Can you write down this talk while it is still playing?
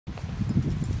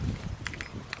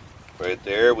Right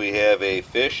there we have a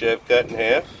fish I've cut in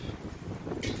half.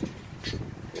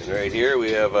 And right here we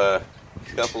have a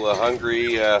couple of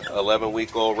hungry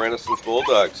 11-week-old Renascence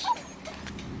Bulldogges.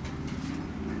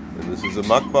 And this is a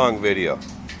mukbang video.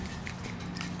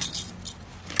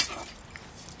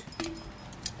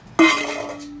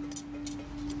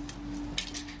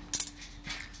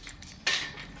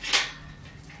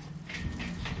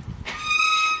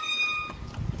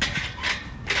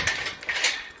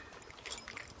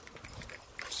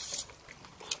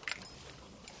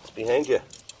 It's behind you.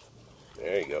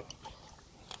 There you go.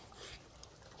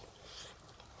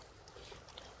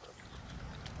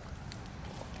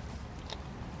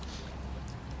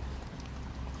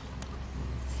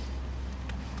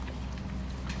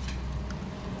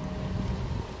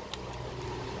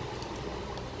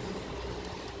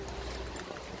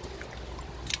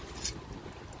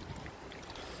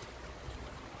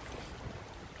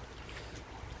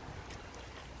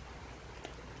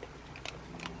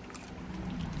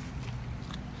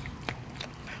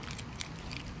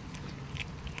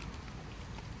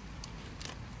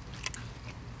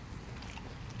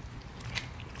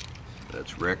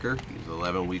 That's Rekkr. He's an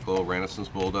 11-week-old Renascence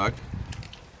Bulldogge.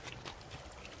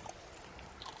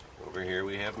 Over here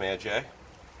we have Magi.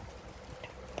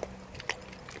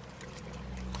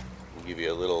 We'll give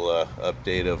you a little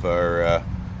update of our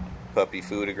puppy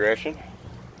food aggression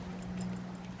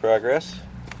progress.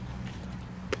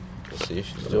 Let's see,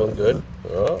 she's doing good.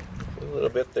 Oh, a little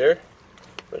bit there,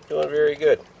 but doing very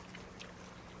good.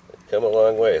 Come a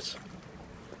long ways.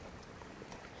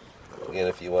 Again,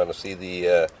 if you want to see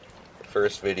the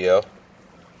first video,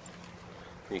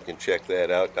 you can check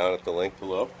that out down at the link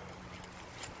below.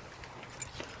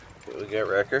 Here we got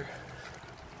Rekkr.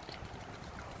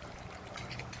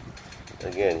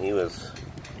 Again, he was,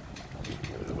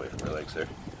 get away from my legs there.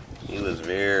 He was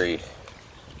very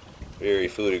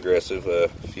food aggressive a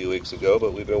few weeks ago,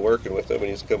 but we've been working with him and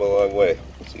he's come a long way.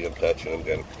 See him touching him,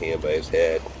 got a hand by his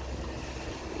head.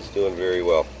 He's doing very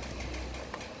well.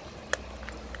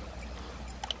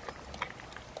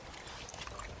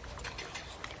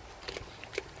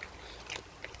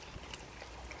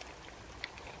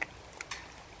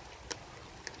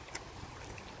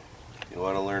 If you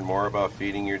want to learn more about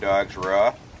feeding your dogs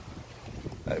raw,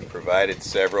 I've provided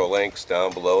several links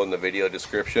down below in the video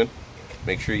description.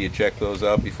 Make sure you check those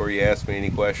out before you ask me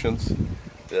any questions.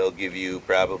 They'll give you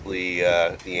probably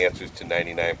the answers to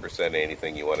 99% of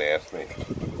anything you want to ask me.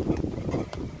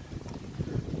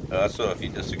 Also, if you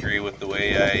disagree with the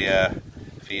way I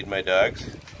feed my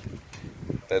dogs,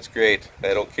 that's great.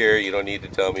 I don't care. You don't need to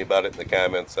tell me about it in the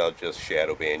comments. I'll just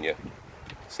shadow ban you.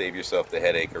 Save yourself the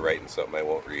headache of writing something I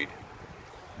won't read.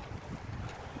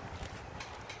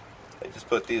 I just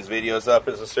put these videos up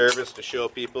as a service to show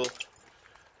people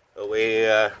a way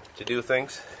to do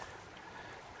things.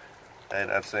 I'm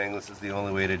not saying this is the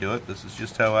only way to do it. This is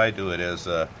just how I do it as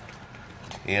a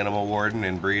animal warden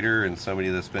and breeder and somebody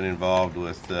that's been involved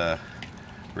with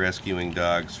rescuing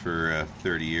dogs for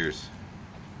 30 years.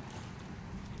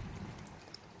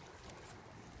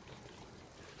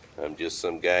 I'm just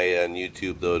some guy on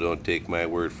YouTube though, don't take my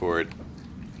word for it.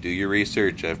 Do your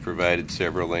research. I've provided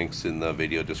several links in the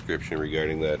video description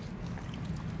regarding that.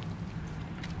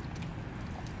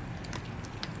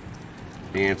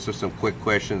 To answer some quick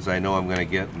questions I know I'm going to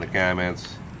get in the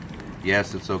comments.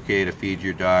 Yes, it's okay to feed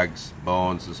your dogs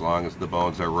bones as long as the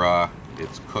bones are raw.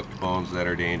 It's cooked bones that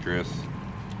are dangerous.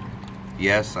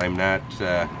 Yes, I'm not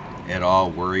at all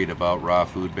worried about raw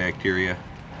food bacteria.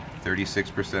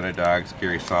 36% of dogs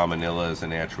carry salmonella as a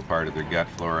natural part of their gut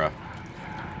flora.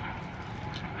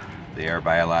 They are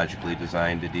biologically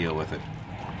designed to deal with it.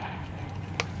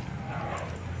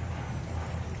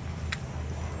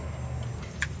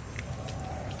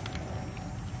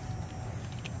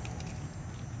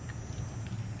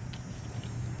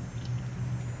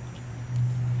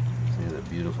 See the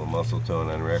beautiful muscle tone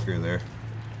on Rekkr there?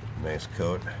 Nice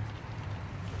coat.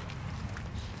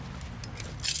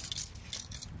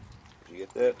 Did you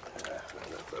get that? I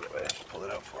thought I should pull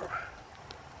it out for him.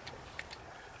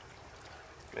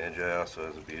 Magi also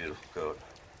has a beautiful coat.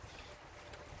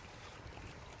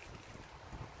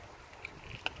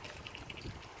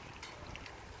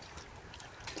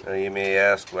 Now you may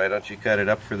ask, why don't you cut it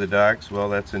up for the dogs? Well,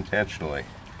 that's intentionally.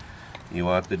 You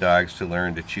want the dogs to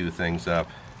learn to chew things up.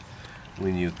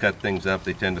 When you cut things up,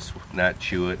 they tend to not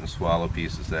chew it and swallow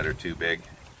pieces that are too big.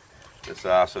 This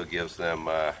also gives them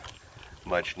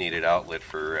much needed outlet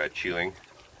for chewing.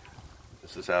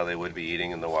 This is how they would be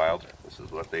eating in the wild. This is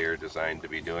what they are designed to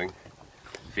be doing.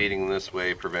 Feeding this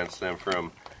way prevents them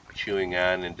from chewing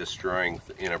on and destroying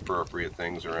inappropriate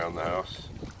things around the house.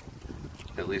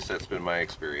 At least that's been my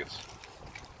experience.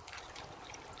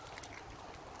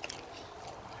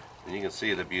 And you can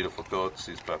see the beautiful coats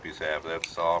these puppies have.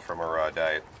 That's all from a raw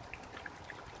diet.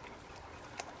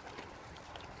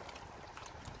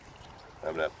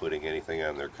 I'm not putting anything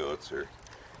on their coats or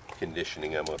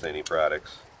conditioning them with any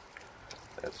products.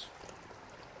 That's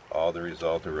all the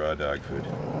result of raw dog food.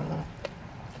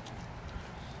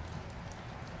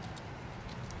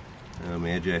 Now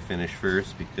Magi finished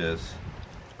first because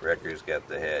Rekkr's got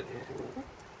the head.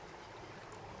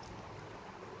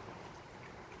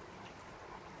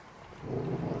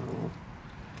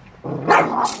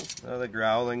 Now the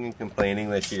growling and complaining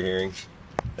that you're hearing,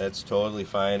 that's totally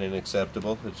fine and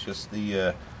acceptable. It's just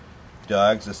the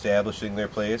dogs establishing their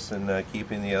place and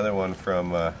keeping the other one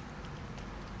from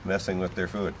messing with their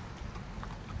food.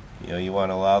 You know, you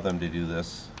want to allow them to do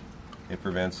this. It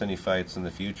prevents any fights in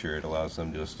the future. It allows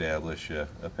them to establish a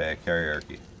pack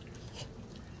hierarchy.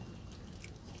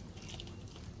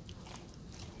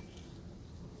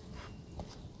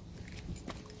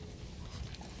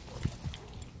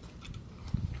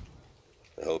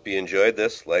 I hope you enjoyed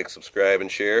this. Like, subscribe,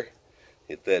 and share.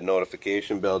 Hit that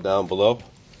notification bell down below.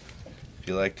 If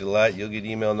you liked it a lot, you'll get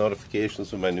email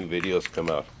notifications when my new videos come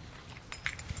out.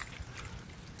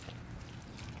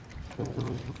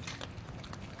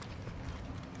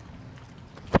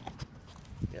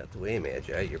 Get out the way,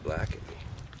 Magi, you're blocking me.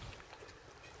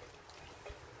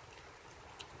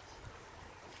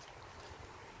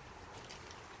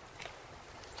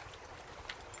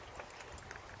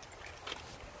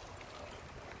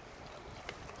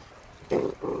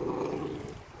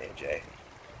 Magi.